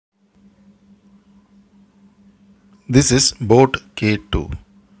This is Boat K2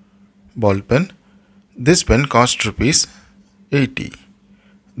 ball pen. This pen cost rupees 80.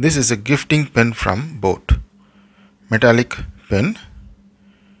 This is a gifting pen from Boat. Metallic pen.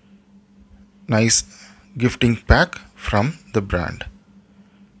 Nice gifting pack from the brand.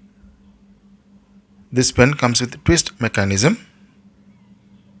 This pen comes with twist mechanism.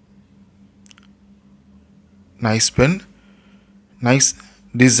 Nice pen, nice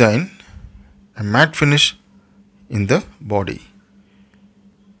design, a matte finish in the body.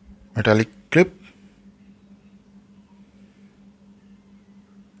 Metallic clip.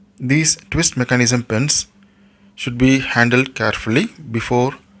 These twist mechanism pens should be handled carefully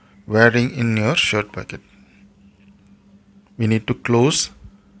before wearing in your shirt pocket. We need to close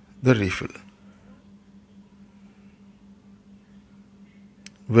the refill.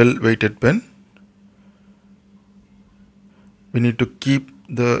 Well weighted pen. We need to keep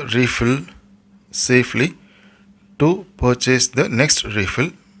the refill safely to purchase the next refill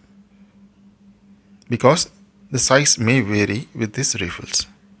because the size may vary with these refills.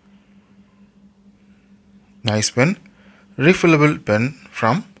 Nice pen, refillable pen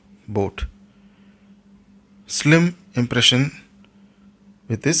from Boat. Slim impression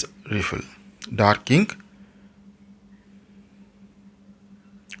with this refill. Dark ink.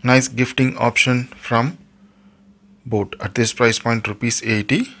 Nice gifting option from Boat at this price point, rupees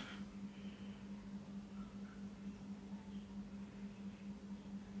 80.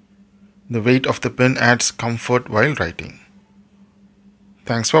 The weight of the pen adds comfort while writing.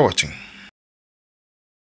 Thanks for watching.